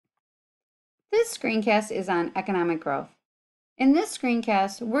This screencast is on economic growth. In this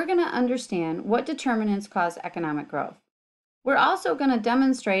screencast, we're going to understand what determinants cause economic growth. We're also going to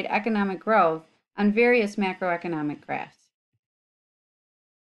demonstrate economic growth on various macroeconomic graphs.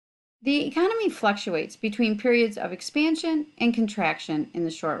 The economy fluctuates between periods of expansion and contraction in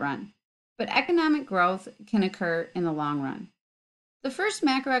the short run, but economic growth can occur in the long run. The first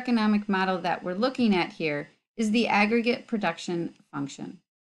macroeconomic model that we're looking at here is the aggregate production function.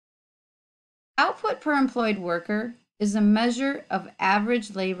 Output per employed worker is a measure of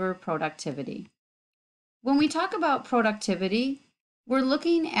average labor productivity. When we talk about productivity, we're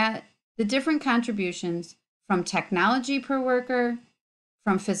looking at the different contributions from technology per worker,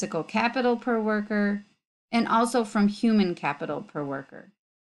 from physical capital per worker, and also from human capital per worker.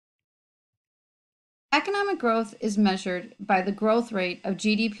 Economic growth is measured by the growth rate of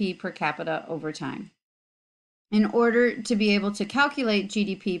GDP per capita over time. In order to be able to calculate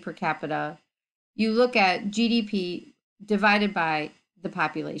GDP per capita, you look at GDP divided by the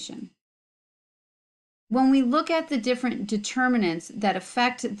population. When we look at the different determinants that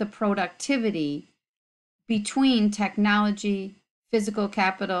affect the productivity between technology, physical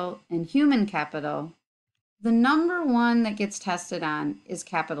capital, and human capital, the number one that gets tested on is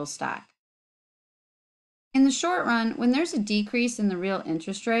capital stock. In the short run, when there's a decrease in the real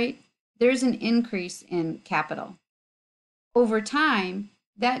interest rate, there's an increase in capital. Over time,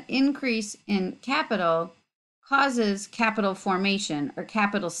 that increase in capital causes capital formation or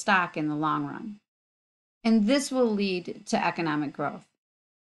capital stock in the long run. And this will lead to economic growth.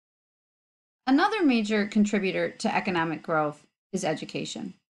 Another major contributor to economic growth is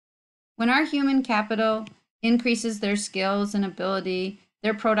education. When our human capital increases their skills and ability,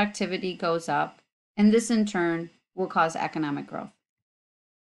 their productivity goes up, and this in turn will cause economic growth.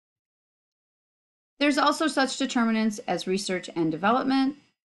 There's also such determinants as research and development,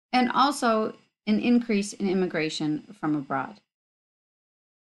 and also an increase in immigration from abroad.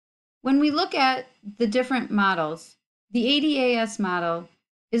 When we look at the different models, the ADAS model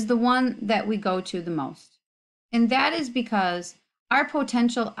is the one that we go to the most. And that is because our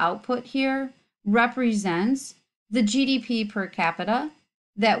potential output here represents the GDP per capita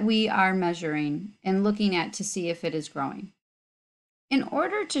that we are measuring and looking at to see if it is growing. In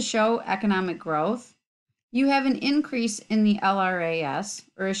order to show economic growth, you have an increase in the LRAS,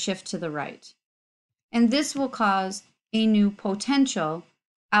 or a shift to the right. And this will cause a new potential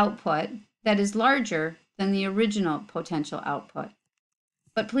output that is larger than the original potential output.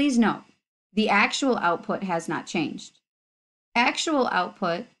 But please note, the actual output has not changed. Actual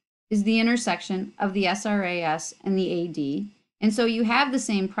output is the intersection of the SRAS and the AD, and so you have the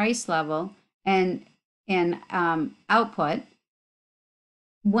same price level and output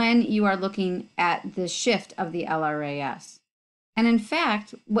when you are looking at the shift of the LRAS. And in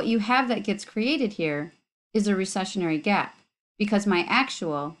fact, what you have that gets created here is a recessionary gap because my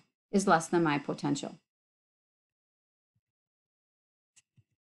actual is less than my potential.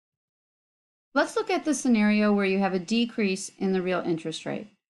 Let's look at the scenario where you have a decrease in the real interest rate.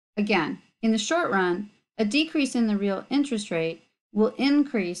 Again, in the short run, a decrease in the real interest rate will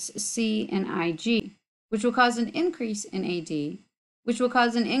increase C and IG, which will cause an increase in AD, which will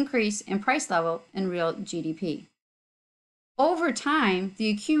cause an increase in price level and real GDP. Over time, the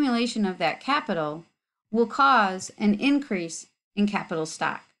accumulation of that capital will cause an increase in capital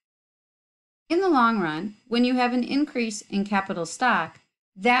stock. In the long run, when you have an increase in capital stock,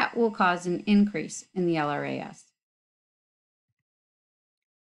 that will cause an increase in the LRAS.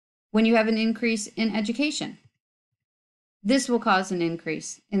 When you have an increase in education, this will cause an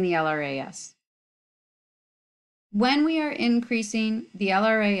increase in the LRAS. When we are increasing the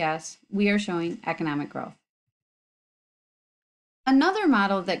LRAS, we are showing economic growth. Another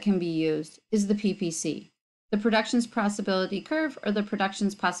model that can be used is the PPC, the Productions Possibility Curve, or the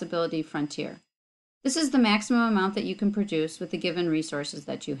Productions Possibility Frontier. This is the maximum amount that you can produce with the given resources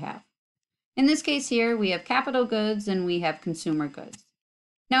that you have. In this case here, we have capital goods and we have consumer goods.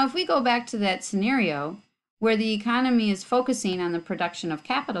 Now, if we go back to that scenario where the economy is focusing on the production of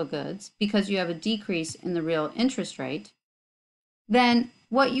capital goods because you have a decrease in the real interest rate, then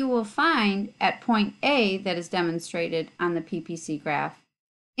what you will find at point A that is demonstrated on the PPC graph,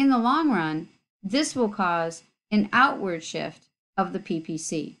 in the long run, this will cause an outward shift of the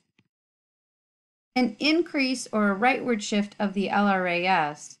PPC. An increase or a rightward shift of the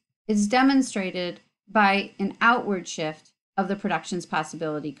LRAS is demonstrated by an outward shift of the Productions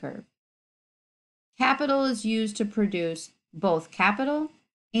Possibility Curve. Capital is used to produce both capital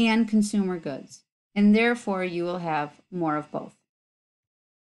and consumer goods, and therefore you will have more of both.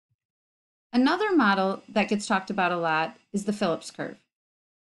 Another model that gets talked about a lot is the Phillips curve.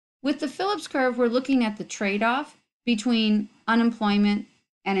 With the Phillips curve, we're looking at the trade-off between unemployment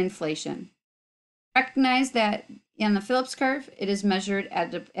and inflation. Recognize that in the Phillips curve, it is measured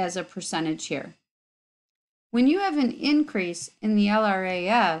as a percentage here. When you have an increase in the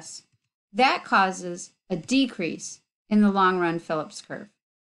LRAS, that causes a decrease in the long-run Phillips curve.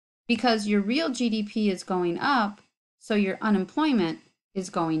 Because your real GDP is going up, so your unemployment is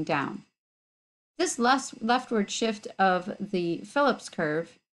going down. This leftward shift of the Phillips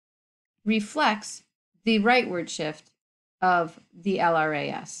curve reflects the rightward shift of the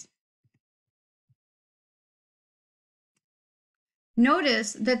LRAS.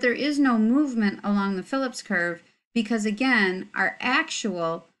 Notice that there is no movement along the Phillips curve because, again, our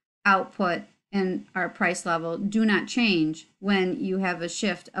actual output and our price level do not change when you have a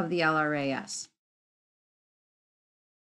shift of the LRAS.